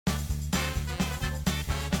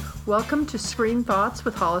Welcome to Screen Thoughts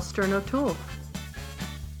with Hollister and O'Toole.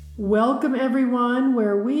 Welcome, everyone,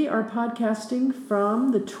 where we are podcasting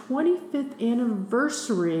from the 25th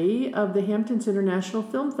anniversary of the Hamptons International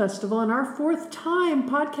Film Festival and our fourth time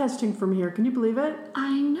podcasting from here. Can you believe it?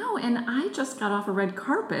 I know, and I just got off a red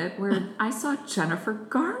carpet where I saw Jennifer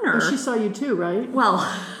Garner. Oh, she saw you too, right? Well,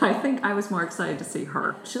 I think I was more excited to see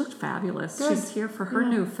her. She looked fabulous. Good. She's here for her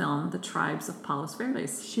new film, The Tribes of Palos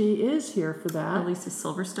Verdes. She is here for that. Alicia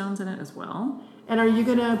Silverstone's in it as well. And are you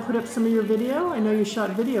going to put up some of your video? I know you shot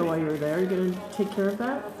video while you were there. Are you going to take care of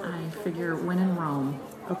that? I figure when in Rome.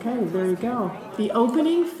 Okay, there you go. The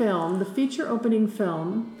opening film, the feature opening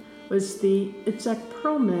film, was the Itzhak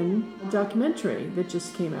Perlman documentary that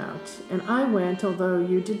just came out. And I went, although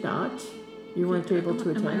you did not. You weren't able to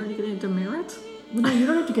attend. Am I already getting a demerit? Well, no, you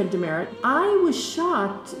don't have to get a demerit. I was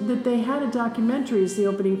shocked that they had a documentary as the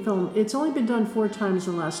opening film. It's only been done 4 times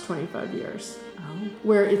in the last 25 years.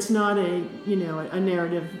 Where it's not a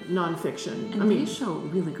narrative nonfiction. And they show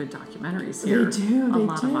really good documentaries here. They do. A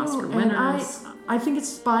lot of Oscar winners. And I think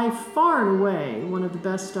it's by far and away one of the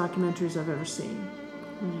best documentaries I've ever seen.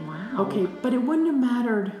 Wow. Okay, but it wouldn't have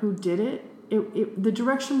mattered who did it. The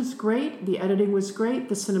direction was great. The editing was great.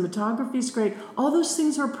 The cinematography is great. All those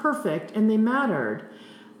things are perfect and they mattered.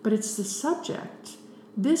 But it's the subject.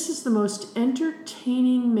 This is the most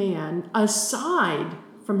entertaining man aside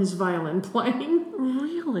from his violin playing.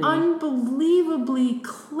 Really? Unbelievably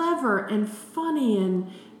clever and funny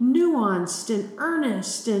and nuanced and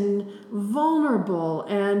earnest and vulnerable.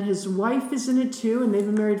 And his wife is in it too, and they've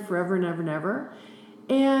been married forever and ever and ever.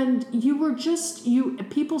 And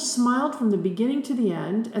people smiled from the beginning to the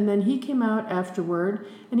end, and then he came out afterward,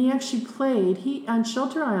 and he actually played, on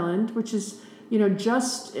Shelter Island, which is,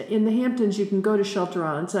 just in the Hamptons, you can go to Shelter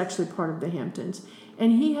Island. It's actually part of the Hamptons.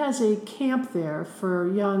 And he has a camp there for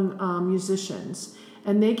young musicians.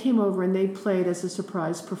 And they came over and they played as a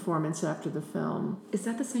surprise performance after the film. Is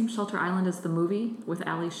that the same Shelter Island as the movie with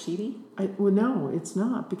Ali Sheedy? Well, no, it's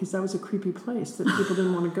not, because that was a creepy place that people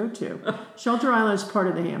didn't want to go to. Shelter Island is part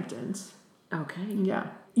of the Hamptons. Okay. Yeah.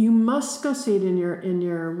 You must go see it in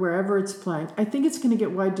your wherever it's playing. I think it's going to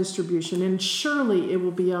get wide distribution, and surely it will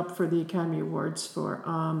be up for the Academy Awards for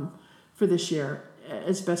this year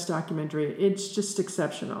as Best Documentary. It's just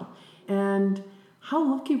exceptional. And how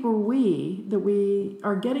lucky were we that we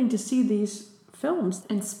are getting to see these films.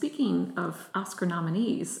 And speaking of Oscar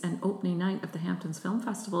nominees and opening night of the Hamptons Film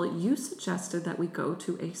Festival, you suggested that we go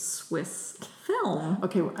to a Swiss film.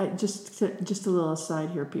 Okay, just a little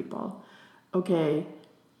aside here, people. Okay,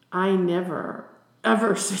 I never,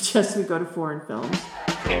 ever suggest we go to foreign films.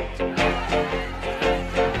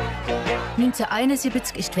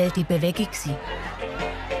 1971 war die Welt in Bewegung.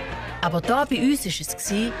 Aber da bei uns war es,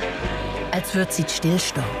 als würde sie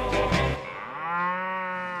stillstehen.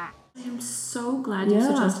 I'm so glad you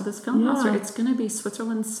suggested this film, Oscar. It's going to be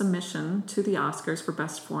Switzerland's submission to the Oscars for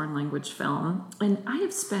Best Foreign Language Film. And I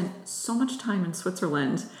have spent so much time in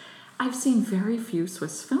Switzerland. I've seen very few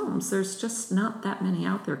Swiss films. There's just not that many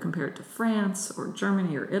out there compared to France or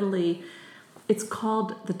Germany or Italy. It's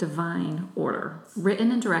called The Divine Order,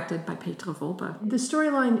 written and directed by Petra Volpe. The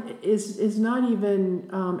storyline is not even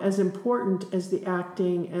as important as the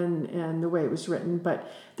acting and the way it was written, but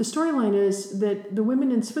the storyline is that the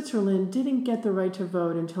women in Switzerland didn't get the right to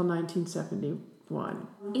vote until 1971.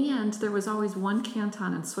 And there was always one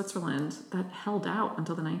canton in Switzerland that held out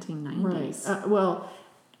until the 1990s. Right.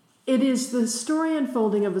 It is the story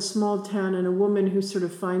unfolding of a small town and a woman who sort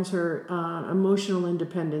of finds her emotional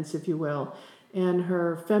independence, if you will, and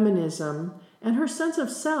her feminism and her sense of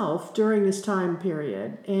self during this time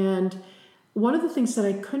period. And one of the things that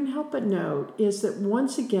I couldn't help but note is that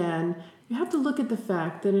once again, you have to look at the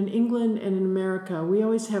fact that in England and in America, we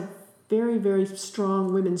always have very, very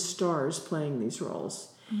strong women stars playing these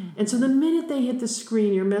roles. And so the minute they hit the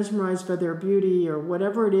screen, you're mesmerized by their beauty or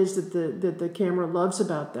whatever it is that the camera loves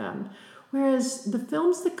about them. Whereas the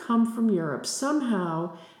films that come from Europe,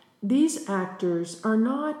 somehow these actors are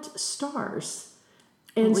not stars.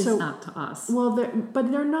 And at least not to us. Well, but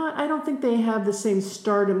they're not, I don't think they have the same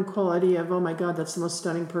stardom quality of, oh my God, that's the most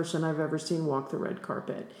stunning person I've ever seen walk the red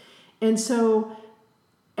carpet. And so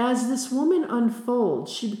as this woman unfolds,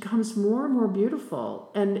 she becomes more and more beautiful.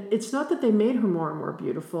 And it's not that they made her more and more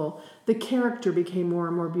beautiful. The character became more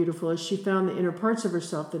and more beautiful as she found the inner parts of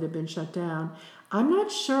herself that had been shut down. I'm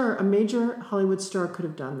not sure a major Hollywood star could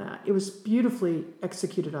have done that. It was beautifully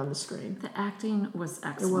executed on the screen. The acting was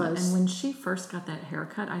excellent. It was. And when she first got that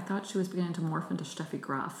haircut, I thought she was beginning to morph into Steffi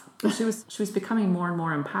Graf. She was becoming more and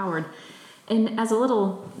more empowered. And as a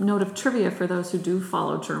little note of trivia for those who do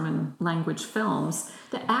follow German language films,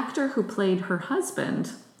 the actor who played her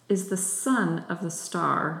husband is the son of the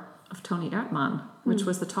star of Tony Erdmann, which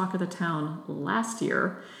was the talk of the town last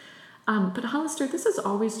year. But Hollister, this has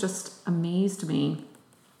always just amazed me.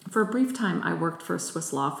 For a brief time, I worked for a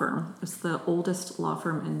Swiss law firm. It was the oldest law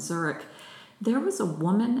firm in Zurich. There was a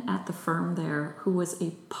woman at the firm there who was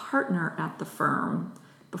a partner at the firm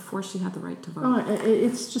before she had the right to vote. Oh,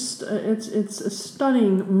 it's just it's a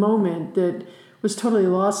stunning moment that was totally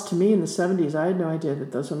lost to me in the 70s. I had no idea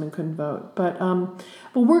that those women couldn't vote. But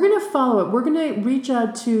we're going to follow it. We're going to reach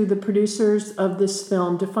out to the producers of this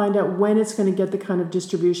film to find out when it's going to get the kind of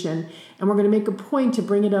distribution. And we're going to make a point to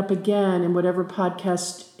bring it up again in whatever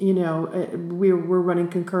podcast, we're running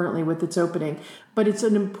concurrently with its opening. But it's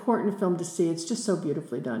an important film to see. It's just so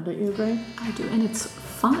beautifully done. Don't you agree? I do. And it's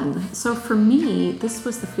fun. So for me, this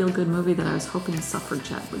was the feel-good movie that I was hoping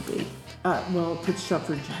Suffragette would be. Well, put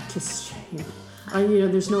Suffragette to shame.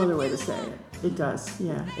 There's no other way to say it. It does,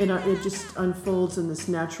 yeah. It just unfolds in this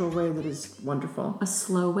natural way that is wonderful. A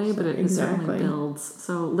slow way, but it certainly builds.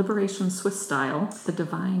 So, Liberation Swiss style, The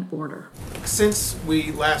Divine Order. Since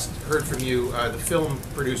we last heard from you, the film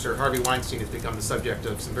producer Harvey Weinstein has become the subject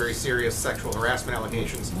of some very serious sexual harassment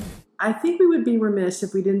allegations. I think we would be remiss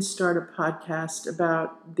if we didn't start a podcast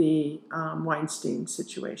about the Weinstein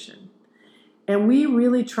situation. And we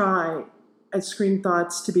really try at Screen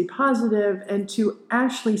Thoughts to be positive and to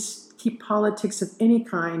actually keep politics of any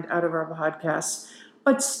kind out of our podcasts,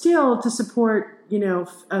 but still to support,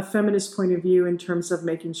 a feminist point of view in terms of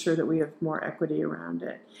making sure that we have more equity around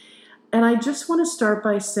it. And I just want to start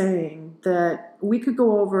by saying that we could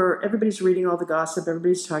go over, everybody's reading all the gossip,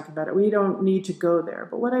 everybody's talking about it. We don't need to go there.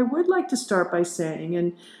 But what I would like to start by saying,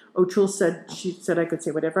 and O'Toole she said I could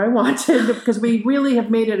say whatever I wanted, because we really have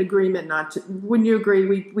made an agreement not to. Wouldn't you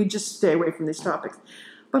agree? We just stay away from these topics.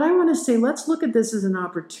 But I want to say, let's look at this as an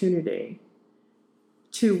opportunity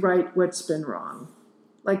to right what's been wrong.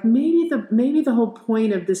 Like maybe the whole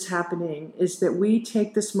point of this happening is that we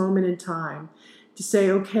take this moment in time to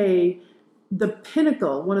say, okay, the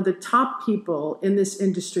pinnacle, one of the top people in this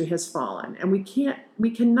industry has fallen, and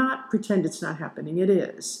we cannot pretend it's not happening. It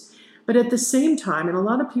is. But at the same time, and a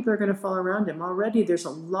lot of people are going to fall around him already, there's a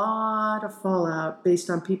lot of fallout based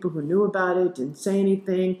on people who knew about it, didn't say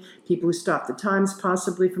anything, people who stopped the Times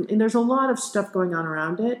possibly and there's a lot of stuff going on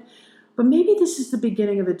around it. But maybe this is the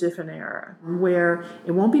beginning of a different era where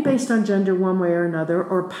it won't be based on gender one way or another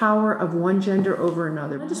or power of one gender over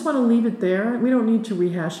another. I just want to leave it there. We don't need to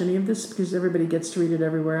rehash any of this because everybody gets to read it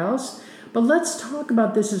everywhere else. But let's talk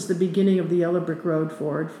about this as the beginning of the yellow brick road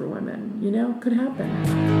forward for women. Could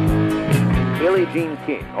happen. Billie Jean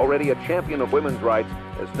King, already a champion of women's rights,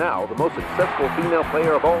 is now the most successful female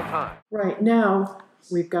player of all time. Right now,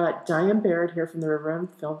 we've got Diane Barrett here from the River Run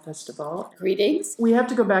Film Festival. Greetings. We have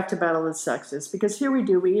to go back to Battle of the Sexes because here we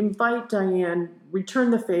do. We invite Diane,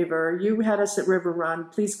 return the favor. You had us at River Run.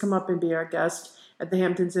 Please come up and be our guest at the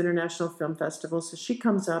Hamptons International Film Festival. So she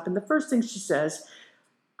comes up, and the first thing she says,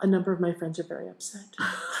 a number of my friends are very upset.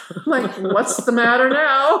 Like, what's the matter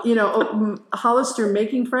now? Hollister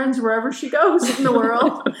making friends wherever she goes in the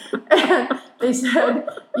world. And they said,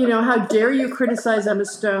 how dare you criticize Emma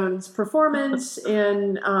Stone's performance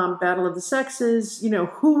in Battle of the Sexes?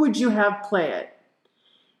 Who would you have play it?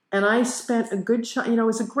 And I spent a good it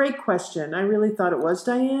was a great question. I really thought it was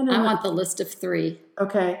Diane. I want the list of 3.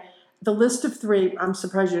 Okay. The list of 3, I'm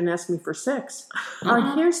surprised you didn't ask me for 6.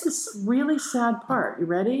 Here's this really sad part. You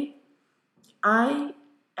ready? I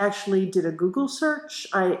actually did a Google search.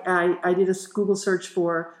 I did a Google search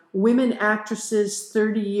for women actresses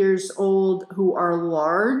 30 years old who are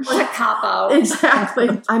large. What a cop-out.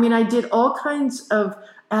 Exactly. I did all kinds of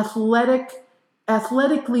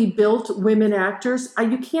athletically built women actors.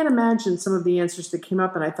 You can't imagine some of the answers that came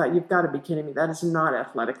up, and I thought, you've got to be kidding me. That is not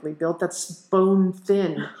athletically built. That's bone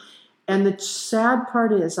thin. And the sad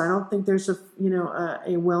part is, I don't think there's a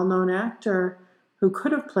well-known actor who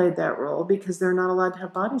could have played that role because they're not allowed to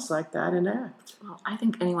have bodies like that and act. Well, I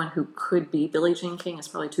think anyone who could be Billie Jean King is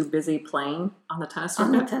probably too busy playing on the tennis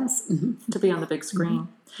circuit to be on the big screen.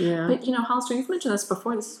 Mm-hmm. Yeah. But, Hollister, you've mentioned this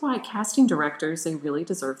before. This is why casting directors, they really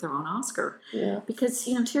deserve their own Oscar. Yeah. Because,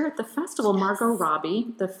 here at the festival, Margot Robbie,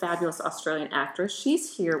 the fabulous Australian actress,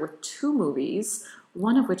 she's here with 2 movies,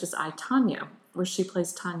 one of which is I, Tonya, where she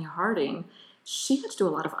plays Tonya Harding. She had to do a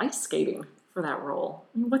lot of ice skating for that role.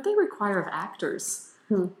 What they require of actors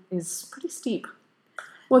is pretty steep.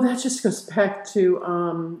 Well, that just goes back to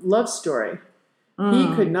Love Story.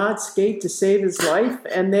 He could not skate to save his life,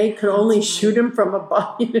 and they could only shoot him from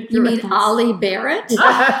above. You mean Ollie Barrett?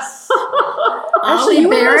 Yes. Actually,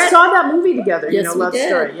 you and I saw that movie together. Yes, Love we did.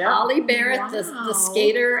 Story. Yeah. Ollie Barrett, the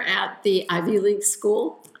skater at the Ivy League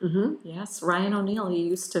school. Mm-hmm. Yes, Ryan O'Neal, he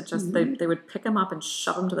used to just, they would pick him up and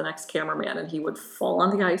shove him to the next cameraman, and he would fall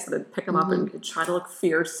on the ice, and they'd pick him up and try to look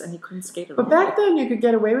fierce, and he couldn't skate at all. But back then, you could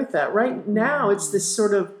get away with that. Right now, it's this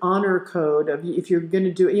sort of honor code of if you're going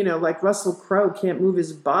to do it, like Russell Crowe can't move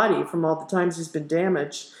his body from all the times he's been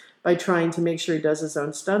damaged by trying to make sure he does his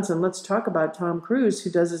own stunts. And let's talk about Tom Cruise, who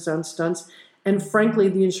does his own stunts. And frankly,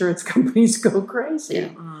 the insurance companies go crazy.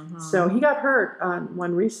 Yeah. So he got hurt on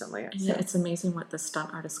one recently. Yeah, it's amazing what the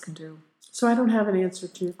stunt artists can do. So I don't have an answer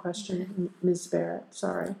to your question, Ms. Barrett.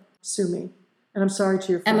 Sorry. Sue me. And I'm sorry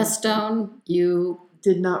to your friend. Emma Stone, you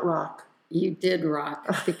did not rock. You did rock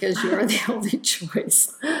because you are the only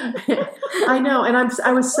choice. I know, and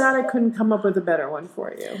I was sad I couldn't come up with a better one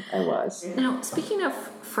for you. I was. Now, speaking of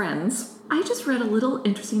friends, I just read a little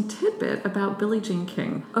interesting tidbit about Billie Jean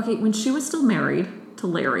King. Okay, when she was still married to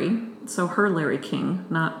Larry, so her Larry King,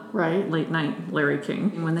 not late night Larry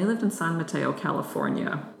King, when they lived in San Mateo,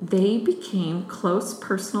 California, they became close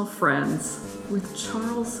personal friends with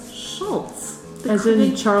Charles Schultz. As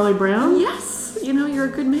in Charlie Brown? Yes. You're a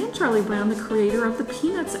good man, Charlie Brown, the creator of the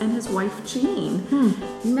Peanuts, and his wife, Jean.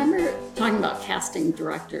 Remember talking about casting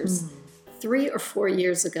directors? 3 or 4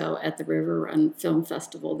 years ago at the River Run Film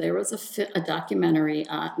Festival, there was a documentary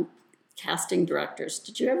on casting directors.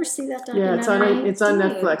 Did you ever see that documentary? Yeah, it's on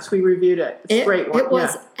Netflix. We reviewed it. It's a great one. It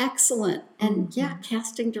was excellent. And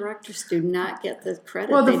casting directors do not get the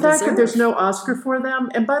credit well, the they fact deserve. that there's no Oscar for them,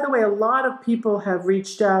 and by the way, a lot of people have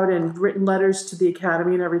reached out and written letters to the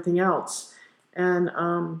Academy and everything else, and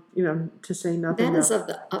to say nothing. That is of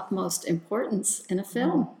the utmost importance in a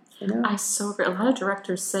film. I so agree. A lot of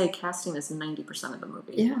directors say casting is 90% of the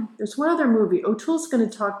movie. Yeah. There's one other movie. O'Toole's going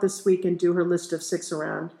to talk this week and do her list of 6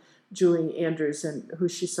 around Julie Andrews and who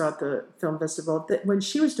she saw at the film festival. When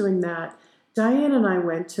she was doing that, Diane and I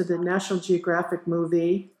went to the National Geographic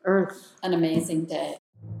movie, Earth. An amazing day.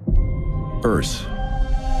 Earth.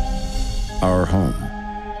 Our home.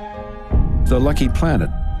 The lucky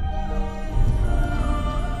planet.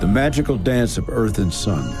 The magical dance of Earth and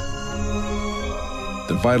Sun.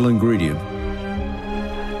 The vital ingredient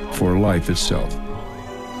for life itself.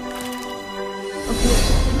 Okay,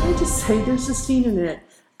 can I just say there's a scene in it.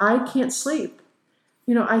 I can't sleep.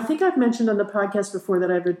 I think I've mentioned on the podcast before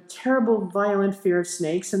that I have a terrible, violent fear of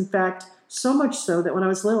snakes. In fact, so much so that when I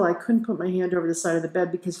was little, I couldn't put my hand over the side of the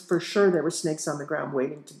bed because for sure there were snakes on the ground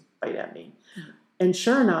waiting to bite at me. And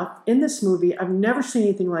sure enough, in this movie, I've never seen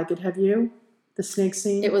anything like it. Have you? The snake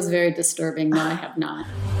scene? It was very disturbing. No, I have not.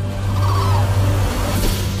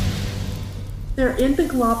 They're in the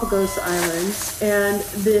Galapagos Islands, and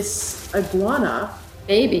this iguana...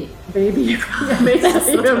 Baby. Yeah, makes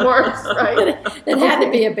it even worse, right? It had to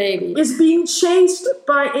be a baby. Is being chased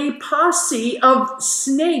by a posse of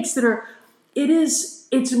snakes that are...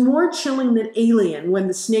 It's more chilling than Alien when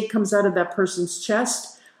the snake comes out of that person's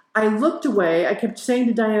chest. I looked away. I kept saying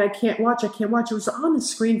to Diane, I can't watch. It was on the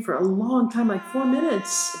screen for a long time, like 4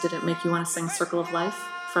 minutes. Did it make you want to sing Circle of Life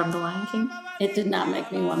from The Lion King? It did not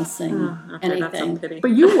make me want to sing anything. That's a pity.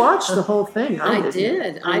 But you watched the whole thing. I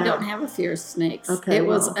did. I don't have a fear of snakes. Okay, it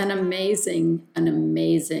was an amazing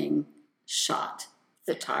shot.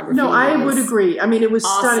 Photography. No, I would agree. I mean, it was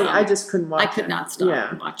awesome. Stunning. I just couldn't watch it. I could not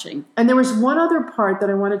stop watching. And there was one other part that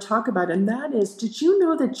I want to talk about, and that is, did you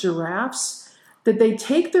know that giraffes, that they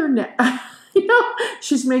take their neck,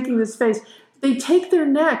 she's making this face, they take their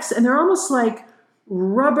necks and they're almost like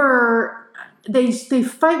rubber. They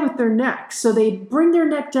fight with their neck. So they bring their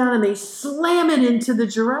neck down and they slam it into the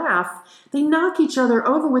giraffe. They knock each other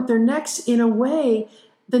over with their necks in a way.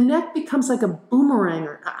 The neck becomes like a boomerang.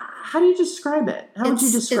 How do you describe it? How would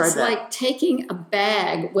you describe that? It's like taking a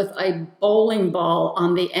bag with a bowling ball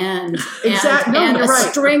on the end exactly. and a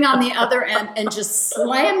string on the other end and just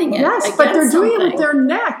slamming it. Yes, but they're doing it with their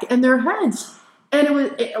neck and their heads. And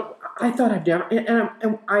I thought I'd never,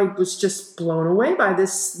 and I was just blown away by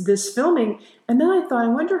this filming. And then I thought, I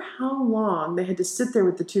wonder how long they had to sit there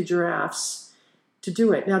with the 2 giraffes to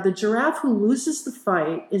do it. Now, the giraffe who loses the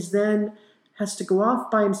fight has to go off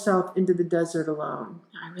by himself into the desert alone.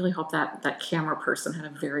 I really hope that camera person had a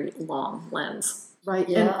very long lens. Right.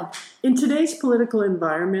 Yeah. And in today's political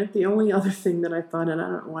environment, the only other thing that I thought, and I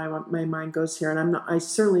don't know why my mind goes here, and I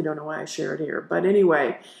certainly don't know why I share it here, but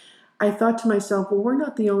anyway, I thought to myself, well, we're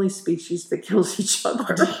not the only species that kills each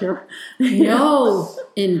other here. No,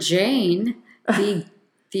 in Jane,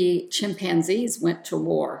 the chimpanzees went to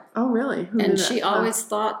war. Oh, really? And she always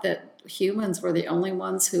thought that humans were the only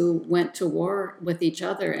ones who went to war with each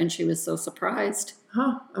other, and she was so surprised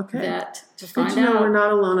Okay. that to Good find to know out we're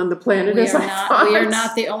not alone on the planet as I thought. we are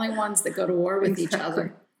not the only ones that go to war with each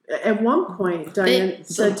other. At one point, Diane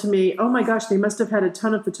said to me, "Oh my gosh, they must have had a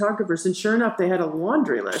ton of photographers," and sure enough, they had a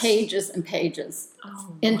laundry list, Pages and pages,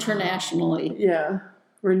 internationally. Yeah,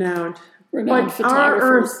 renowned. Renowned But our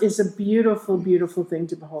photographers. Earth is a beautiful, beautiful thing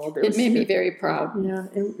to behold. It made me very proud. Yeah,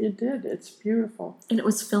 it did. It's beautiful. And it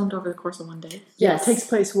was filmed over the course of one day? Yeah, Yes. it takes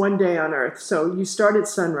place one day on Earth. So you start at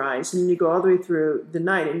sunrise, and you go all the way through the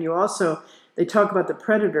night. And you also, they talk about the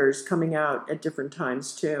predators coming out at different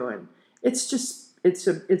times too. And it's just,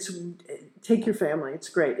 take your family. It's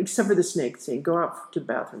great, except for the snake scene. Go out to the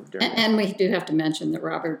bathroom during it. And we do have to mention that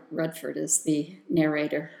Robert Redford is the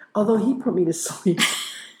narrator. Although he put me to sleep.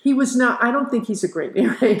 He was not, I don't think he's a great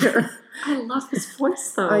narrator. I love his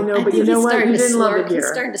voice, though. I know, I but think you know he's what? starting You to didn't love slur- it here. He's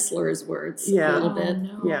starting to slur his words Yeah. a little bit.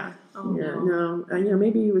 No. Yeah. Oh, Yeah, no. no,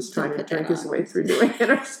 maybe he was trying Don't to put that drink his on. way through doing it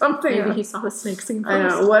or something. Maybe he saw the snake scene I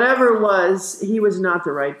first. know, whatever it was, he was not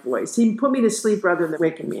the right voice. He put me to sleep rather than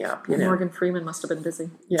waking me up, you know. Morgan Freeman must have been busy.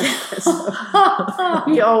 Yeah,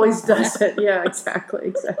 he always does it. Yeah,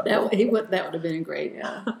 exactly. That would have been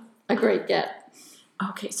a great get.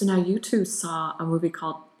 Okay, so now you two saw a movie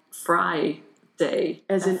called Friday.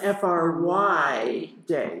 As in FRY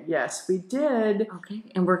day. Yes, we did. Okay,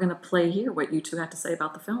 and we're going to play here what you two had to say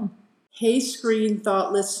about the film. Hey, Screen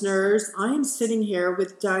Thought listeners. I am sitting here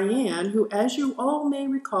with Diane, who, as you all may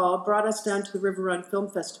recall, brought us down to the River Run Film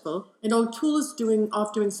Festival. And O'Toole is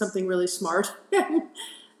off doing something really smart.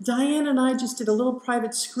 Diane and I just did a little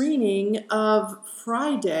private screening of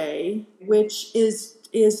Friday, which is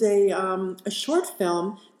a short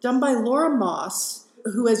film done by Laura Moss,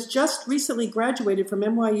 who has just recently graduated from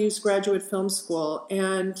NYU's Graduate Film School.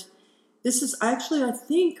 And this is actually, I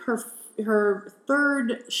think, her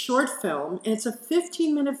third short film, and it's a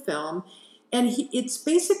 15-minute film. And it's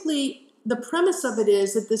basically, the premise of it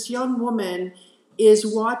is that this young woman is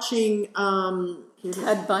watching...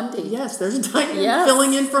 Ted Bundy. Yes, there's Diane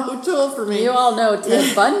filling in for O'Toole for me. You all know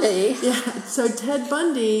Ted Bundy. Yeah, so Ted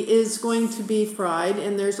Bundy is going to be fried,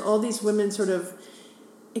 and there's all these women sort of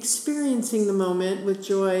experiencing the moment with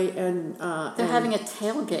joy, and They're having a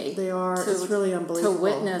tailgate. They are. It's really unbelievable. To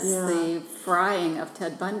witness the frying of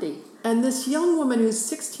Ted Bundy. And this young woman who's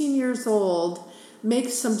 16 years old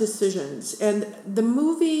makes some decisions. And the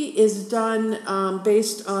movie is done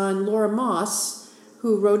based on Laura Moss,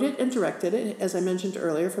 who wrote it and directed it, as I mentioned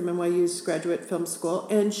earlier, from NYU's Graduate Film School.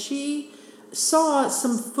 And she saw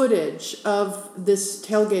some footage of this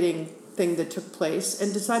tailgating thing that took place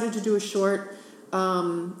and decided to do a short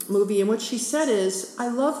movie. And what she said is, I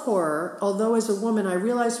love horror, although as a woman I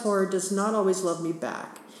realize horror does not always love me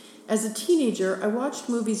back. As a teenager, I watched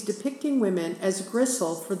movies depicting women as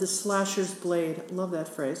gristle for the slasher's blade. I love that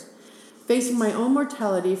phrase. Facing my own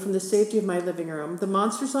mortality from the safety of my living room, the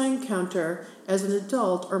monsters I encounter as an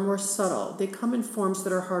adult are more subtle. They come in forms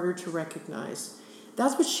that are harder to recognize.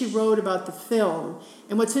 That's what she wrote about the film.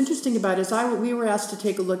 And what's interesting about it is we were asked to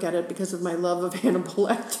take a look at it because of my love of Hannibal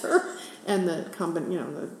Lecter and the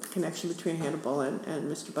connection between Hannibal and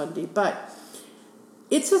Mr. Bundy. But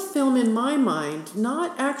it's a film in my mind,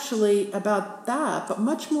 not actually about that, but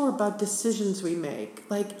much more about decisions we make.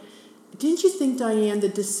 Like, didn't you think, Diane, the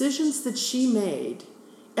decisions that she made,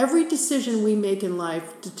 every decision we make in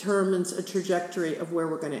life determines a trajectory of where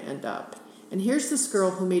we're going to end up. And here's this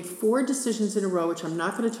girl who made 4 decisions in a row, which I'm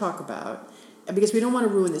not going to talk about, because we don't want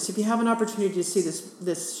to ruin this. If you have an opportunity to see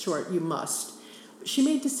this short, you must. She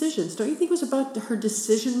made decisions. Don't you think it was about her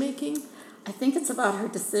decision-making? I think it's about her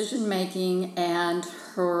decision-making and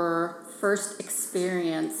her first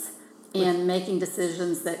experience in making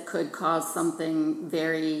decisions that could cause something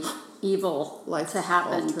very evil to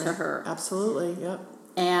happen to her. Absolutely, yep.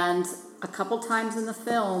 And a couple times in the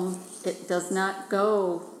film, the film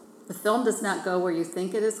does not go where you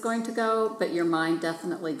think it is going to go, but your mind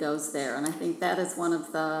definitely goes there. And I think that is one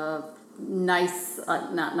of the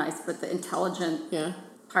the intelligent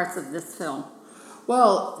parts of this film.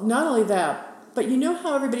 Well, not only that, but you know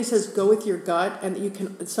how everybody says go with your gut, and that you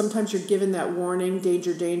can sometimes you're given that warning,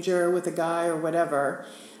 danger, danger, with a guy or whatever.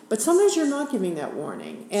 But sometimes you're not giving that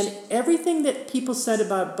warning. And everything that people said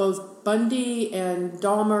about both Bundy and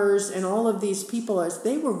Dahmer's and all of these people is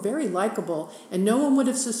they were very likable, and no one would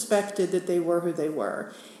have suspected that they were who they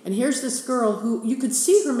were. And here's this girl who you could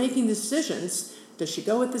see her making decisions. Does she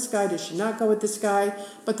go with this guy? Does she not go with this guy?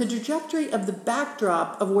 But the trajectory of the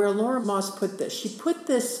backdrop of where Laura Moss put this, she put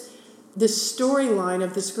this storyline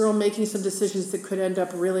of this girl making some decisions that could end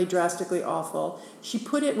up really drastically awful. She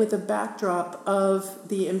put it with a backdrop of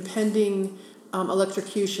the impending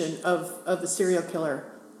electrocution of the serial killer.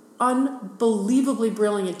 Unbelievably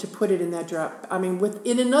brilliant to put it in that drop. I mean,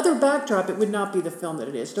 in another backdrop, it would not be the film that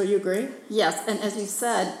it is. Don't you agree? Yes, and as you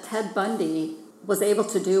said, Ted Bundy was able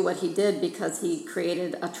to do what he did because he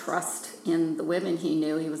created a trust in the women he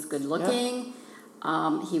knew. He was good looking.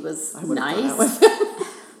 Yep. He was nice.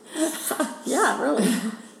 Yeah, really.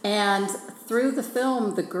 And through the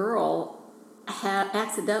film, the girl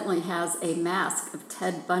accidentally has a mask of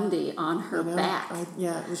Ted Bundy on her back.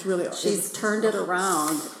 It was really... She's turned it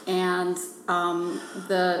around, and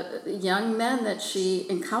the young men that she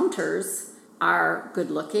encounters are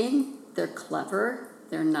good-looking, they're clever,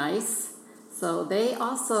 they're nice, so they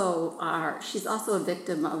also are... She's also a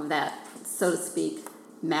victim of that, so to speak,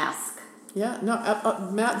 mask. Yeah, no,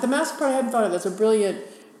 the mask part I hadn't thought of. That's a brilliant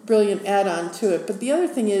add-on to it. But the other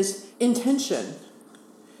thing is intention.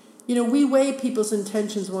 You know, we weigh people's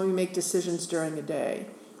intentions when we make decisions during a day.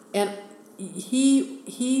 And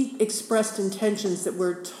he expressed intentions that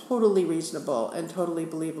were totally reasonable and totally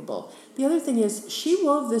believable. The other thing is, she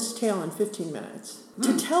wove this tale in 15 minutes.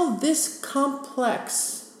 To tell this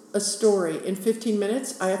complex a story in 15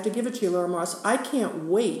 minutes, I have to give it to you, Laura Moss. I can't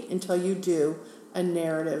wait until you do a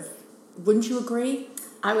narrative. Wouldn't you agree?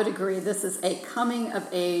 I would agree. This is a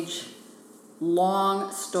coming-of-age,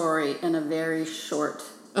 long story in a very short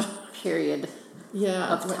period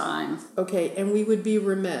of time. Okay, and we would be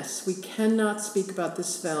remiss. We cannot speak about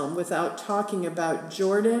this film without talking about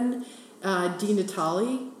Jordan Di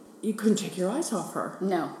Natale. You couldn't take your eyes off her.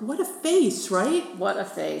 No. What a face, right? What a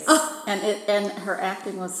face. And her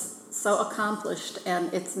acting was so accomplished,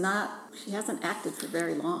 and it's not... She hasn't acted for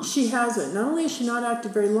very long. She hasn't. Not only has she not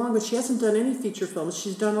acted very long, but she hasn't done any feature films.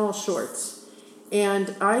 She's done all shorts.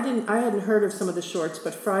 And I hadn't heard of some of the shorts,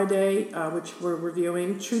 but Friday, which we're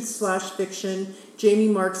reviewing, Truth/Fiction, Jamie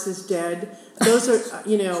Marks is Dead. Those are,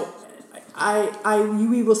 we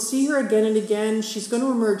will see her again and again. She's going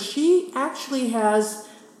to emerge. She actually has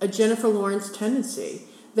a Jennifer Lawrence tendency.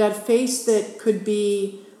 That face that could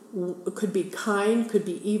be kind, could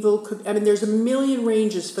be evil, there's a million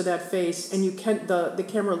ranges for that face, and the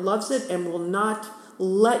camera loves it and will not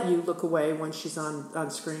let you look away when she's on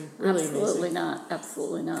screen. Really amazing.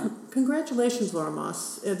 Absolutely not. Congratulations, Laura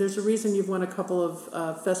Moss. There's a reason you've won a couple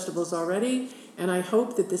of festivals already, and I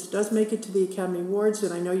hope that this does make it to the Academy Awards,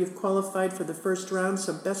 and I know you've qualified for the first round,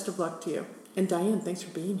 so best of luck to you. And Diane, thanks for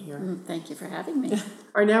being here. Thank you for having me. All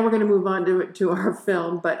right, now we're going to move on to our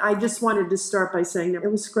film, but I just wanted to start by saying that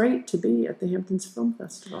it was great to be at the Hamptons Film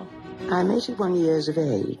Festival. I'm 81 years of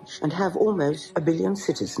age and have almost 1 billion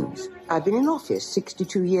citizens. I've been in office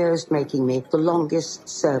 62 years, making me the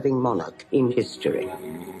longest-serving monarch in history.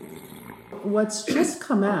 What's just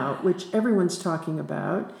come out, which everyone's talking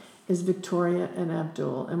about, is Victoria and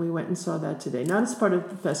Abdul, and we went and saw that today. Not as part of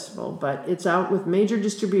the festival, but it's out with major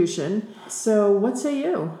distribution. So what say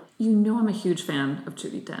you? You know I'm a huge fan of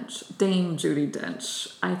Judi Dench, Dame Judi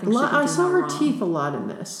Dench. I think I saw her teeth a lot in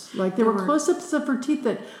this. Like there were close-ups of her teeth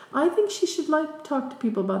that I think she should talk to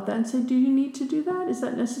people about that and say, do you need to do that? Is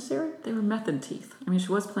that necessary? They were method teeth. I mean,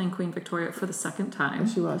 she was playing Queen Victoria for the second time.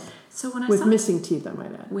 Yes, she was. So when with missing teeth, I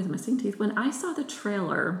might add. With missing teeth. When I saw the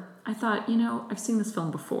trailer, I thought, I've seen this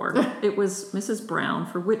film before. It was Mrs. Brown,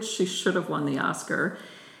 for which she should have won the Oscar.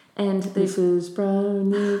 And Mrs.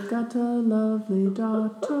 Brown, you've got a lovely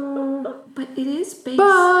daughter. But it is based...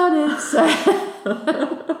 But it's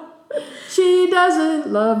sad. She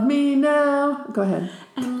doesn't love me now. Go ahead.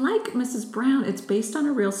 And like Mrs. Brown, it's based on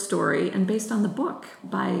a real story and based on the book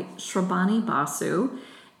by Shrabani Basu.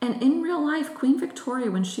 And in real life, Queen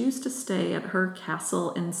Victoria, when she used to stay at her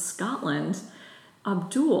castle in Scotland,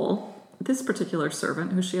 Abdul, this particular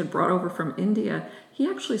servant who she had brought over from India, he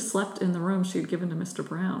actually slept in the room she had given to Mr.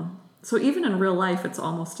 Brown. So even in real life, it's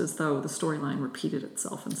almost as though the storyline repeated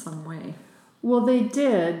itself in some way. Well, it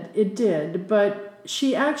did, but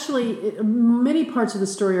she actually, many parts of the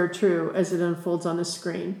story are true as it unfolds on the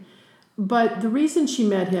screen. But the reason she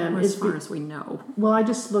met him as far as we know. Well, I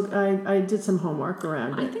did some homework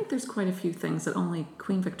around it. I think there's quite a few things that only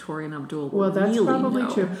Queen Victoria and Abdul well, that's really probably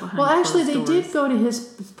know true. Well, actually, they did go to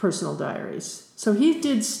his personal diaries. So he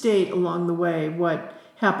did state along the way what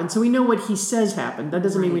happened. So we know what he says happened. That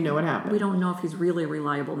doesn't mean we know what happened. We don't know if he's really a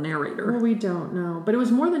reliable narrator. Well, we don't know. But it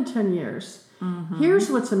was more than 10 years. Mm-hmm. Here's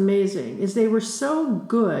what's amazing, is they were so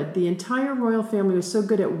good, the entire royal family was so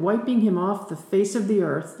good at wiping him off the face of the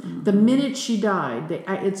earth. Mm-hmm. The minute she died,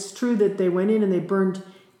 it's true that they went in and they burned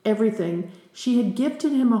everything. She had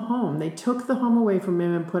gifted him a home. They took the home away from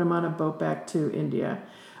him and put him on a boat back to India.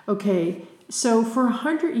 Okay, so for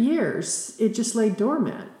 100 years, it just lay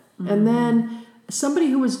dormant. Mm-hmm. And then somebody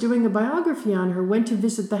who was doing a biography on her went to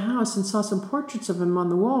visit the house and saw some portraits of him on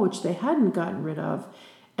the wall, which they hadn't gotten rid of,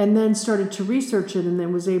 and then started to research it, and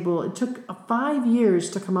then it took 5 years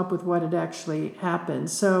to come up with what had actually happened.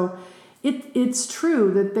 So it's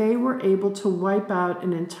true that they were able to wipe out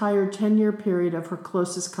an entire 10-year period of her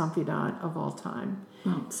closest confidant of all time.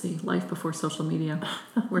 Well, see, life before social media,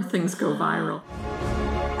 where things go viral.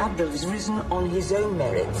 Abdul has risen on his own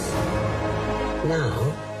merits.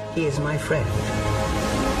 Now, he is my friend.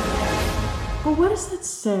 But what does that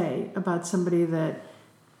say about somebody that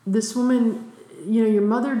this woman, your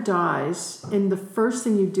mother dies, and the first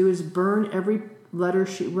thing you do is burn every letter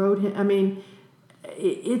she wrote him? I mean,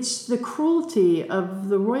 it's the cruelty of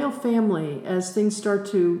the royal family as things start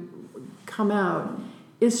to come out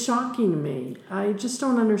is shocking to me. I just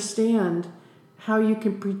don't understand how you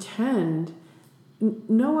can pretend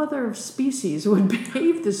no other species would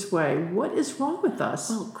behave this way. What is wrong with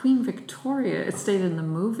us? Well, Queen Victoria, it stated in the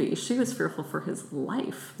movie, she was fearful for his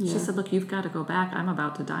life. Yeah. She said, look, you've got to go back. I'm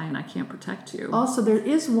about to die and I can't protect you. Also, there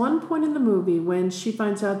is one point in the movie when she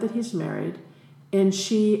finds out that he's married and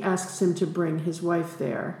she asks him to bring his wife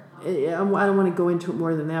there. I don't want to go into it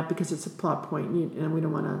more than that because it's a plot point and we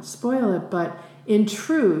don't want to spoil it. But in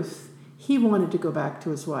truth, he wanted to go back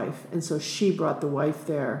to his wife. And so she brought the wife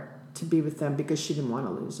there to be with them because she didn't want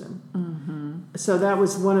to lose him. Mm-hmm. So that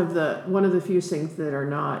was one of the few things that are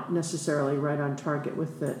not necessarily right on target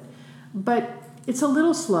with it. But it's a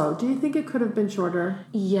little slow. Do you think it could have been shorter?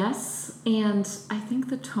 Yes, and I think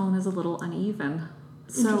the tone is a little uneven.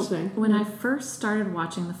 So when I first started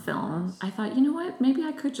watching the film, I thought, you know what, maybe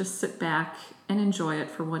I could just sit back and enjoy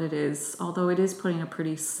it for what it is, although it is putting a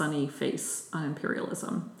pretty sunny face on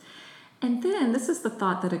imperialism. And then this is the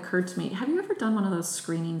thought that occurred to me. Have you ever done one of those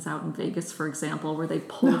screenings out in Vegas, for example, where they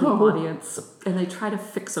pull the audience and they try to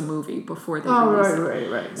fix a movie before they release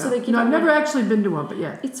it? Right. So they give I've never actually been to one, but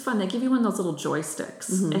yeah. It's fun. They give you one of those little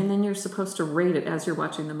joysticks, mm-hmm. and then you're supposed to rate it as you're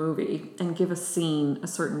watching the movie and give a scene a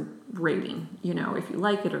certain rating. If you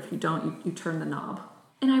like it or if you don't, you turn the knob.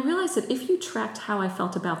 And I realized that if you tracked how I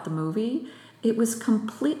felt about the movie, it was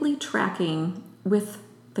completely tracking with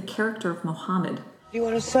the character of Muhammad. You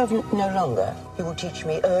are a servant no longer. You will teach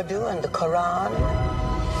me Urdu and the Quran.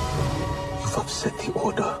 You've upset the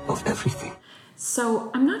order of everything. So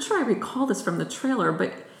I'm not sure I recall this from the trailer,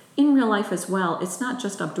 but in real life as well, it's not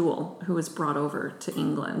just Abdul who is brought over to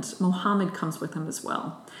England. Muhammad comes with him as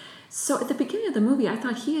well. So at the beginning of the movie, I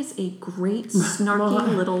thought he is a great,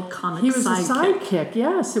 snarky little comic sidekick. He was a sidekick,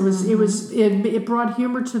 yes. It brought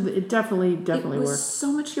humor to it definitely worked. It was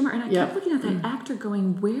so much humor. And I kept looking at that actor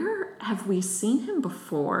going, where have we seen him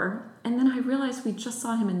before? And then I realized we just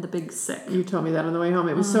saw him in The Big Sick. You told me that on the way home.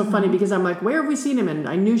 It was so funny because I'm like, where have we seen him? And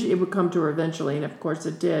I knew it would come to her eventually, and of course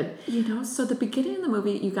it did. So the beginning of the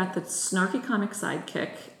movie, you got the snarky comic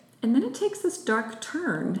sidekick, and then it takes this dark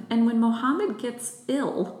turn. And when Muhammad gets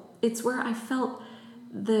ill, it's where I felt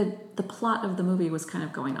the plot of the movie was kind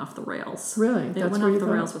of going off the rails. Really? They went off the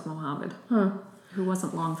rails with Muhammad, who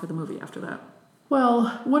wasn't long for the movie after that.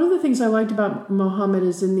 Well, one of the things I liked about Muhammad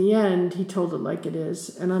is in the end, he told it like it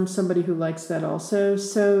is. And I'm somebody who likes that also.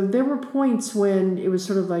 So there were points when it was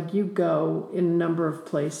sort of like you go in a number of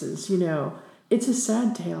places, It's a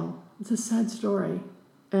sad tale. It's a sad story.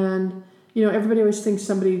 And, everybody always thinks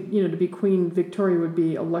somebody, to be Queen Victoria would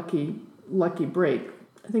be a lucky break.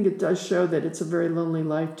 I think it does show that it's a very lonely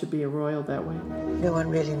life to be a royal that way. No one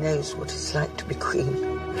really knows what it's like to be queen.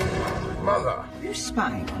 Mother! Are you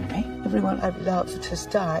spying on me? Everyone I've loved has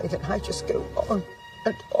died, and I just go on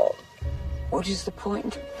and on. What is the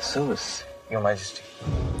point? Service, Your Majesty.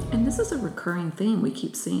 And this is a recurring theme we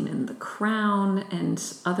keep seeing in The Crown and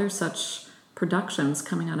other such productions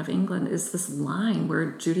coming out of England, is this line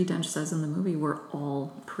where Judi Dench says in the movie, we're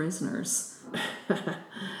all prisoners.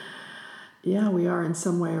 Yeah, we are in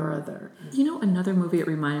some way or other. Another movie it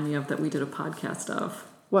reminded me of that we did a podcast of.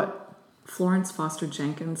 What? Florence Foster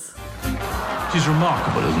Jenkins. She's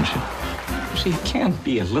remarkable, isn't she? She can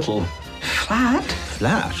be a little flat.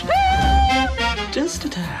 Flat? Just a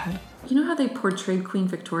tad. You know how they portrayed Queen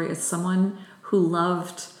Victoria as someone who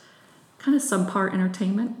loved kind of subpar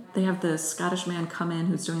entertainment? They have the Scottish man come in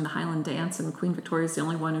who's doing the Highland dance, and Queen Victoria's the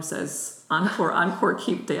only one who says, encore, encore,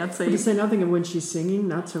 keep dancing. To say nothing of when she's singing,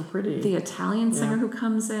 not so pretty. The Italian singer who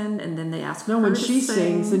comes in, and then they ask her when to she sing.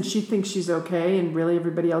 sings and she thinks she's okay, and really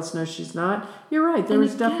everybody else knows she's not. You're right, there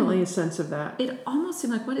was definitely a sense of that. It almost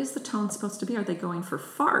seemed like, what is the tone supposed to be? Are they going for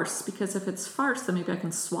farce? Because if it's farce, then maybe I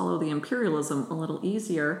can swallow the imperialism a little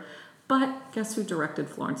easier. But guess who directed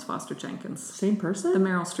Florence Foster Jenkins? Same person? The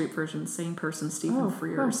Meryl Streep version, same person, Stephen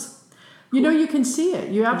Frears. You can see it.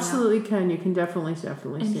 You absolutely can. You can definitely see it.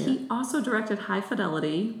 And he also directed High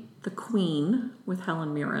Fidelity, The Queen with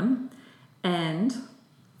Helen Mirren, and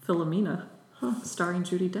Philomena, starring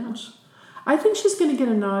Judi Dench. I think she's going to get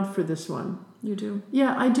a nod for this one. You do?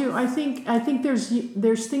 Yeah, I do. I think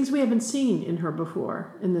there's things we haven't seen in her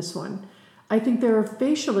before in this one. I think there are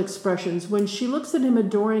facial expressions when she looks at him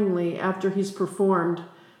adoringly after he's performed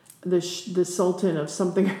the Sultan of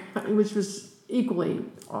something, which was equally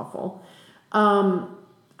awful.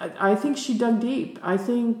 I think she dug deep. I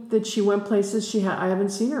think that she went places I haven't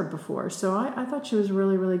seen her before. So I thought she was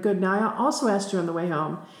really, really good. Now, I also asked her on the way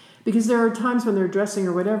home, because there are times when they're dressing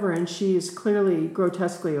or whatever, and she is clearly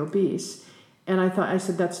grotesquely obese. And I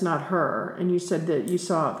said, that's not her. And you said that you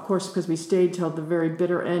saw, of course, because we stayed till the very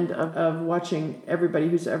bitter end of watching everybody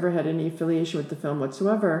who's ever had any affiliation with the film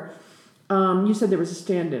whatsoever. You said there was a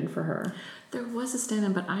stand-in for her. There was a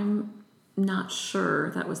stand-in, but I'm not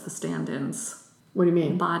sure that was the stand-in's What do you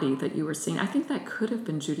mean? Body that you were seeing. I think that could have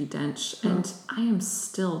been Judi Dench. And I am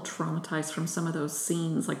still traumatized from some of those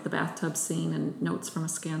scenes, like the bathtub scene and Notes from a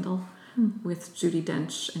Scandal with Judi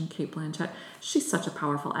Dench and Cate Blanchett. She's such a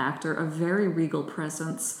powerful actor, a very regal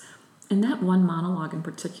presence. And that one monologue in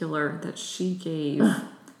particular that she gave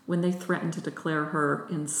when they threatened to declare her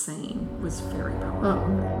insane was very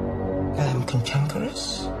powerful. I am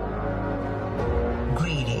cantankerous,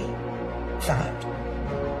 greedy, fat.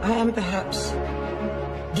 I am perhaps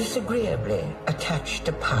disagreeably attached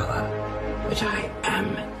to power, but I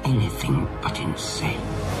am anything but insane.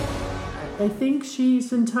 I think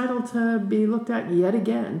she's entitled to be looked at yet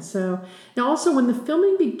again. So now, also, when the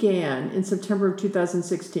filming began in September of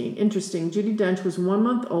 2016, interesting, Judi Dench was 1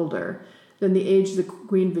 month older than the age the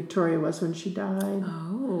Queen Victoria was when she died.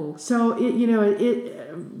 Oh, so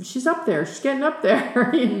she's up there. She's getting up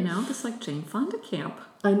there. Just like Jane Fonda Camp.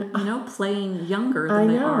 Playing younger than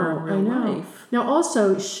they are in real life. Now,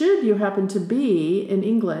 also, should you happen to be in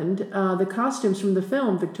England, the costumes from the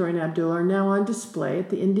film Victoria and Abdul are now on display at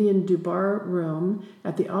the Indian Dubar Room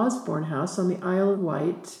at the Osborne House on the Isle of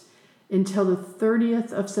Wight until the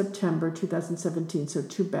 30th of September 2017. So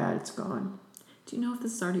too bad it's gone. Do you know if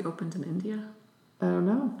this is already opened in India? I don't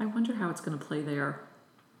know. I wonder how it's going to play there.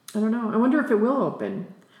 I don't know. I wonder if it will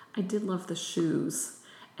open. I did love the shoes.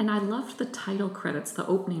 And I loved the title credits, the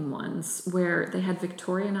opening ones, where they had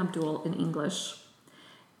Victoria and Abdul in English,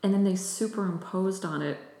 and then they superimposed on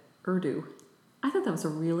it Urdu. I thought that was a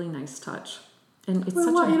really nice touch. And it's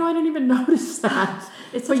I didn't even notice that.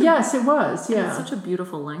 Yes, it was. Yeah, it's such a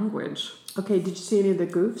beautiful language. Okay, did you see any of the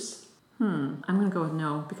goofs? I'm going to go with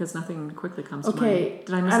no, because nothing quickly comes to mind.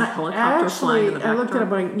 Did I miss a helicopter flying in the background? I looked it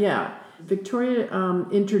up. Yeah, Victoria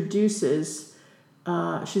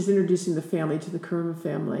she's introducing the family to the Kuruma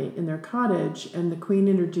family in their cottage, and the Queen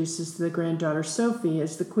introduces the granddaughter Sophie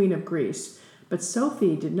as the Queen of Greece. But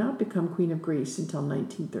Sophie did not become Queen of Greece until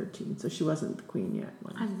 1913, so she wasn't the Queen yet.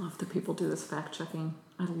 I love that people do this fact-checking.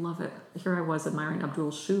 I love it. Here I was admiring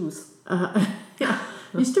Abdul's shoes. Yeah,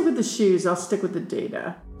 you stick with the shoes, I'll stick with the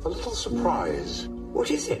data. A little surprise. What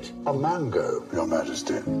is it? A mango, Your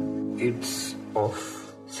Majesty. It's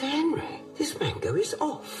off. Sir Henry, this mango is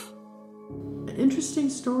off. Interesting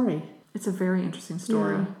story. It's a very interesting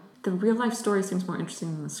story. Yeah. The real-life story seems more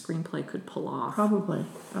interesting than the screenplay could pull off. Probably.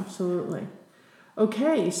 Absolutely.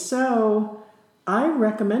 Okay, so I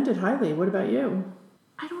recommend it highly. What about you?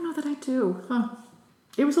 I don't know that I do.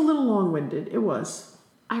 It was a little long-winded. It was.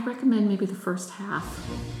 I recommend maybe the first half.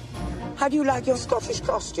 How do you like your Scottish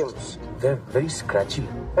costumes? They're very scratchy.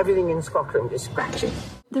 Everything in Scotland is scratchy.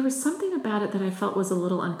 There was something about it that I felt was a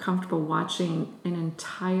little uncomfortable, watching an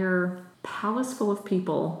entire palace full of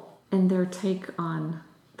people and their take on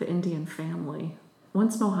the Indian family.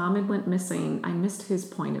 Once Mohammed went missing, I missed his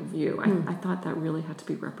point of view. I thought that really had to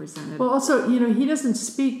be represented. Well, also, he doesn't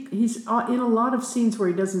speak. He's in a lot of scenes where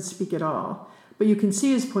he doesn't speak at all. But you can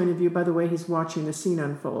see his point of view by the way he's watching the scene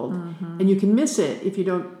unfold. Mm-hmm. And you can miss it if you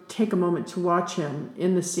don't take a moment to watch him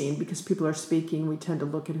in the scene, because people are speaking. We tend to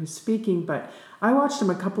look at who's speaking. But I watched him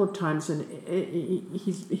a couple of times, and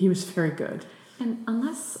he was very good. And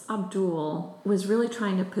unless Abdul was really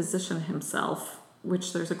trying to position himself,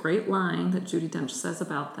 which there's a great line that Judi Dench says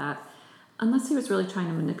about that, unless he was really trying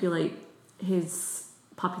to manipulate his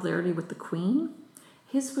popularity with the Queen,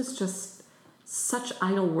 his was just such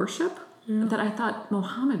idol worship that I thought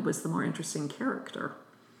Mohammed was the more interesting character.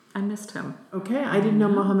 I missed him. Okay, I didn't know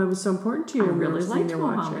Mohammed was so important to you. I really liked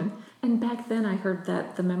Mohammed. And back then I heard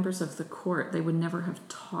that the members of the court, they would never have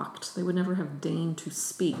talked. They would never have deigned to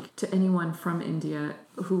speak to anyone from India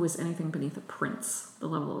who was anything beneath a prince, the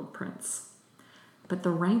level of a prince. But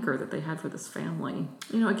the rancor that they had for this family,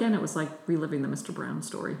 again, it was like reliving the Mr. Brown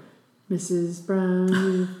story. Mrs.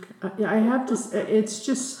 Brown. I have to. It's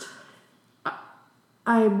just.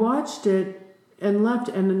 I watched it and left,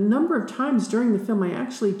 and a number of times during the film, I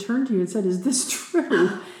actually turned to you and said, "Is this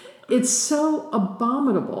true?" It's so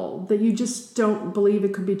abominable that you just don't believe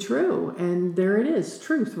it could be true, and there it is,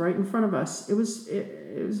 truth right in front of us. It was,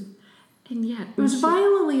 and yet it was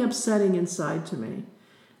violently upsetting inside to me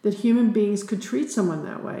that human beings could treat someone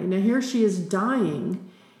that way. Now here she is dying,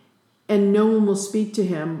 and no one will speak to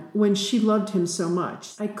him when she loved him so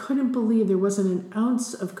much. I couldn't believe there wasn't an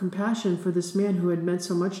ounce of compassion for this man who had meant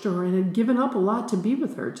so much to her and had given up a lot to be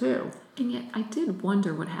with her, too. And yet I did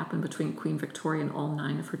wonder what happened between Queen Victoria and all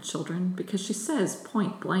 9 of her children, because she says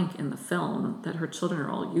point blank in the film that her children are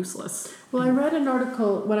all useless. Well, I read an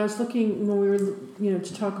article when I was looking, when we were,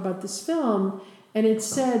 to talk about this film, and it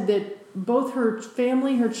said that both her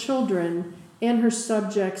family, her children, and her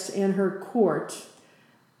subjects and her court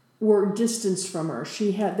were distanced from her.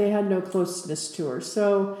 They had no closeness to her.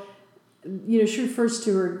 So, she refers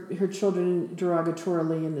to her children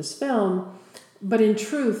derogatorily in this film, but in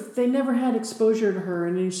truth, they never had exposure to her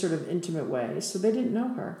in any sort of intimate way, so they didn't know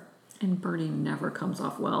her. And Bertie never comes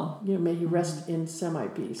off well. May he rest in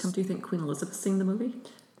semi-peace. Do you think Queen Elizabeth's seeing the movie?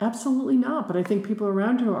 Absolutely not, but I think people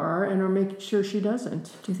around her are and are making sure she doesn't.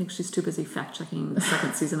 Do you think she's too busy fact-checking the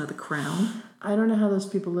second season of The Crown? I don't know how those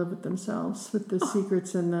people live with themselves, with the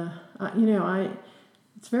secrets and the,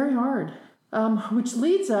 it's very hard. Which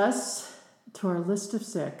leads us to our list of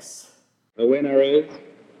 6. The winner is...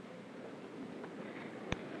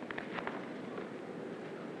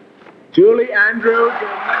 Julie Andrews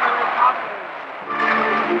and Mary Poppins.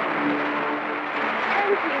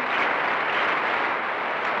 Thank you.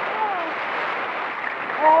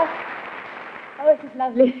 This is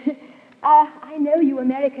lovely. I know you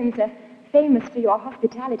Americans are famous for your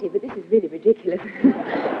hospitality, but this is really ridiculous.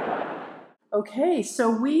 Okay, so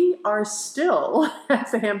we are still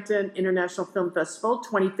at the Hampton International Film Festival,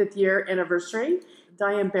 25th year anniversary.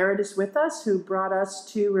 Diane Barrett is with us, who brought us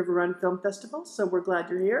to River Run Film Festival, so we're glad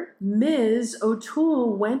you're here. Ms.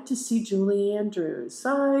 O'Toole went to see Julie Andrews.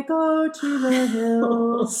 I go to the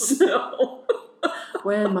hills.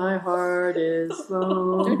 When my heart is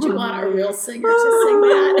lonely. Don't you want a real singer to sing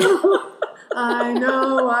that? I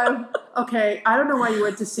know. Okay, I don't know why you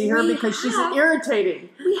went to see her because she's irritating.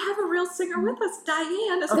 We have a real singer with us.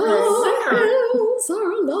 Diane is a Okay. real singer. Hills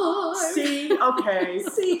are alive. See, okay.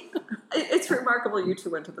 See, it's remarkable you two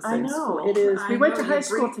went to the same school. I know, it is. We went to you high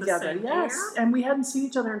school breathe the together, same yes. air. And we hadn't seen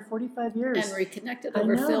each other in 45 years. And reconnected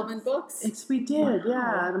over film and books. We did,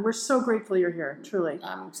 yeah. And we're so grateful you're here, truly.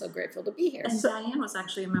 I'm so grateful to be here. And Diane was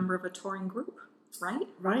actually a member of a touring group, right?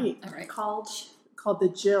 Right. All right. Called the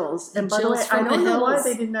Jills. And by the Jills way, I from don't the know why hills.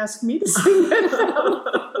 they didn't ask me to sing it.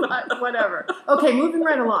 But whatever. Okay, moving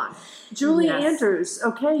right along. Julie Andrews,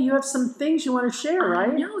 okay, you have some things you want to share,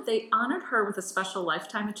 right? No, they honored her with a special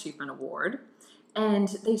Lifetime Achievement Award. And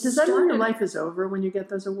Does that mean your life is over when you get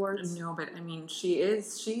those awards? No, but I mean,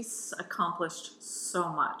 she's accomplished so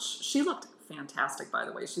much. She looked fantastic, by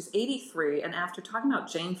the way. She's 83, and after talking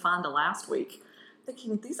about Jane Fonda last week,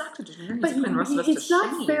 thinking these octogenarians But putting the rest of us to it's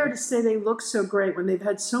not shame. fair to say they look so great when they've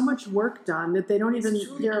had so much work done that they don't even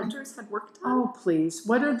Julie Andrews had work done. Oh, please.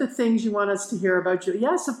 What are the things you want us to hear about Julie?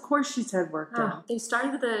 Yes, of course she's had work done. They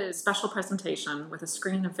started the special presentation with a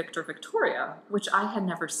screening of Victor Victoria, which I had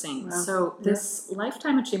never seen. Wow. So this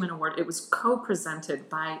Lifetime Achievement Award, it was co-presented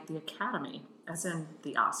by the Academy, as in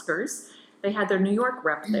the Oscars. They had their New York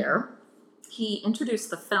rep there. He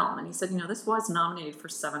introduced the film, and he said, this was nominated for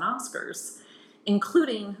 7 Oscars,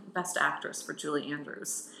 including Best Actress for Julie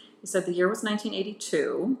Andrews. He said the year was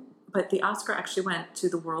 1982, but the Oscar actually went to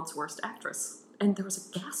the world's worst actress. And there was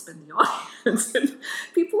a gasp in the audience. And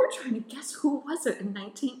people were trying to guess who was it in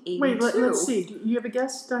 1982. Wait, let's see. Do you have a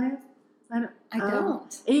guess, Diane? I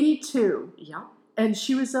don't. 82. Yep. And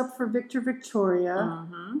she was up for Victor Victoria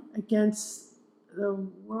against the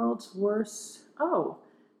world's worst.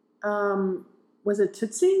 Was it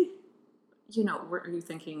Tootsie? Were you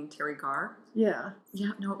thinking Terry Garr? Yeah.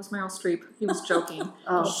 Yeah, no, it was Meryl Streep. He was joking.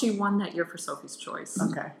 She won that year for Sophie's Choice.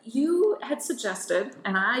 Okay. You had suggested,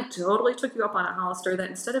 and I totally took you up on it, Hollister, that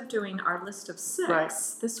instead of doing our list of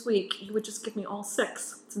 6, this week you would just give me all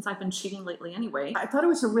 6, since I've been cheating lately anyway. I thought it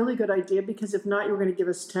was a really good idea because if not, you were going to give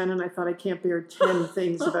us 10, and I thought I can't bear 10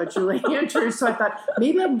 things about Julie Andrews. So I thought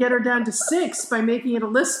maybe I can get her down to 6 by making it a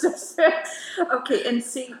list of 6. Okay, and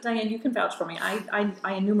see, Diane, you can vouch for me.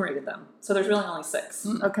 I enumerated them, so there's really only 6.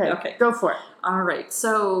 Okay, go for it. All right,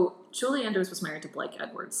 so Julie Andrews was married to Blake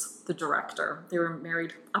Edwards, the director. They were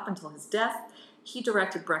married up until his death. He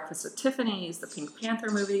directed Breakfast at Tiffany's, the Pink Panther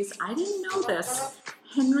movies. I didn't know this.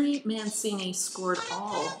 Henry Mancini scored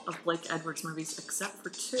all of Blake Edwards' movies except for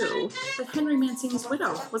 2. But Henry Mancini's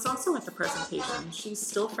widow was also at the presentation. She's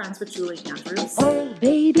still friends with Julie Andrews. Oh,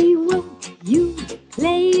 baby, won't you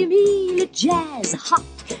play me the jazz hot?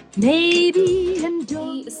 Maybe and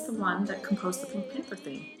He is the one that composed the Pink Panther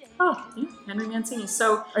theme. Oh, yeah, Henry Mancini.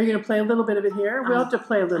 So, are you going to play a little bit of it here? We'll have to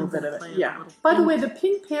play a little bit of it. Yeah. By the way, the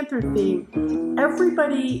Pink Panther theme,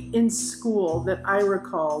 everybody in school that I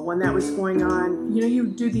recall when that was going on, you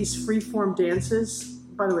do these free-form dances.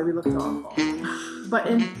 By the way, we looked awful. But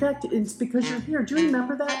in fact, it's because you're here. Do you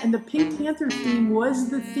remember that? And the Pink Panther theme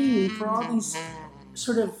was the theme for all these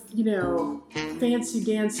sort of, fancy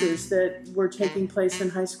dances that were taking place in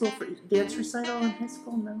high school. For dance recital in high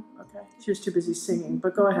school? No? Okay. She was too busy singing,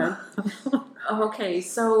 but go ahead. Okay,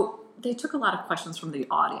 so they took a lot of questions from the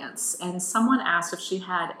audience, and someone asked if she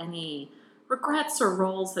had any regrets or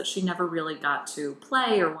roles that she never really got to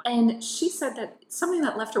play. And she said that something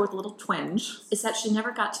that left her with a little twinge is that she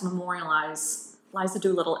never got to memorialize Liza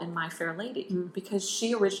Doolittle in My Fair Lady, because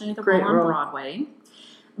she originated the role on Broadway,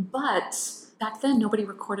 but back then, nobody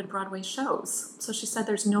recorded Broadway shows. So she said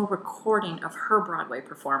there's no recording of her Broadway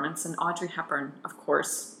performance, and Audrey Hepburn, of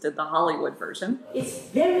course, did the Hollywood version. It's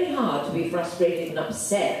very hard to be frustrated and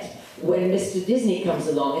upset when Mr. Disney comes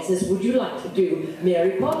along and says, would you like to do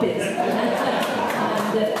Mary Poppins?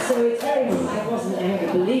 and so it's very hard. I wasn't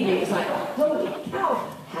angry, believe me. It was like, holy cow,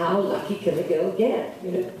 how lucky can a girl get?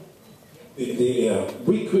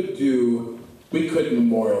 We could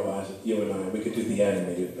memorialize it, you and I. We could do the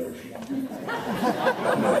animated version.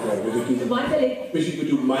 We could do My Fair. We could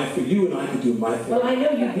do My Fair. You and I could do My Fair. Well, I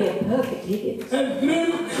know you'd be a perfect Higgins. And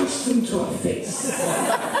no custom to our face.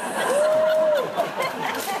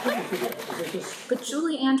 But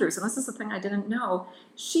Julie Andrews, and this is the thing I didn't know,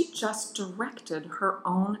 she just directed her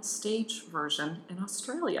own stage version in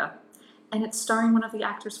Australia. And it's starring one of the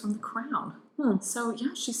actors from The Crown. So,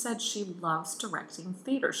 yeah, she said she loves directing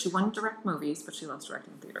theater. She wouldn't direct movies, but she loves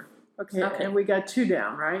directing theater. Okay, and we got 2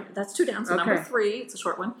 down, right? That's 2 down. So number 3, it's a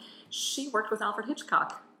short one. She worked with Alfred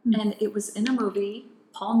Hitchcock. And it was in a movie.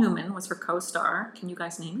 Paul Newman was her co-star. Can you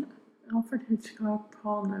guys name it? Alfred Hitchcock,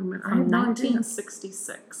 Paul Newman. From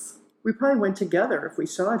 1966. We probably went together if we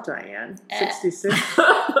saw it, Diane. 66.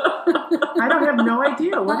 I don't have no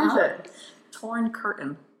idea. What is it? Torn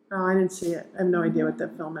Curtain. Oh, I didn't see it. I have no idea what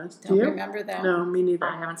that film is. Do Don't you remember that? No, me neither.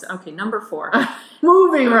 I haven't seen. Okay, number 4.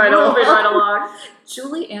 Moving right along.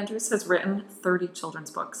 Julie Andrews has written 30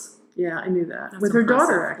 children's books. Yeah, I knew that. That's with her impressive.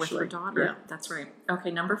 daughter, actually. With her daughter. Yeah. That's right.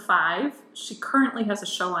 Okay, number 5. She currently has a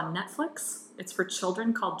show on Netflix. It's for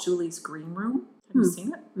children called Julie's Green Room. Have you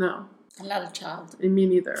seen it? No. I'm not a child. Me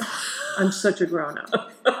neither. I'm such a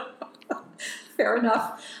grown-up. Fair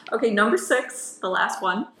enough. Okay, number 6, the last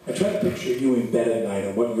one. I try to picture you in bed at night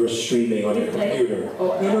and what you're streaming on your computer.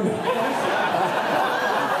 Oh, no.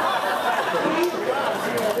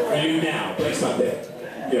 Are you now? Blake's not there.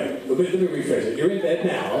 Yeah, let me rephrase it. You're in bed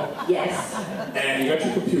now. Yes. And you got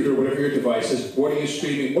your computer, whatever your device is. What are you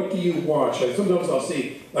streaming? What do you watch? Like, sometimes I'll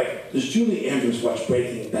see, does Julie Andrews watch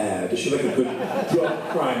Breaking Bad? Does she like a good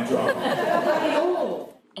crime drama?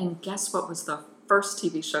 And guess what was the first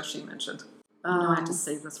TV show she mentioned? I had to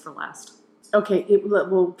save this for last. Okay,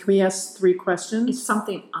 can we ask 3 questions? It's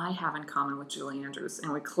something I have in common with Julie Andrews,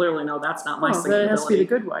 and we clearly know that's not my singing ability. That has to be The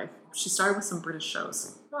Good Wife. She started with some British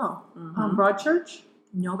shows. Oh, Broadchurch?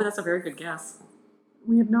 No, but that's a very good guess.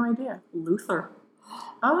 We have no idea. Luther.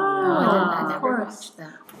 I never watched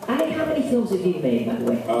that. And how many films have you made, by the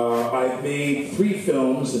way? I've made 3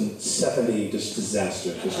 films and 70 just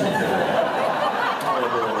disasters. Just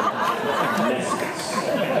horrible messes.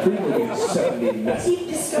 3 movies, 70 messes. Keep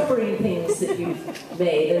discovering things that you've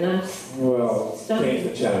made, and I'm change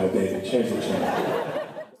the channel, baby. Change the channel.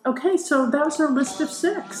 Okay, so that was our list of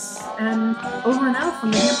 6. And over and out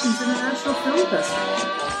from the Hamptons International Film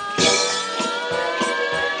Festival.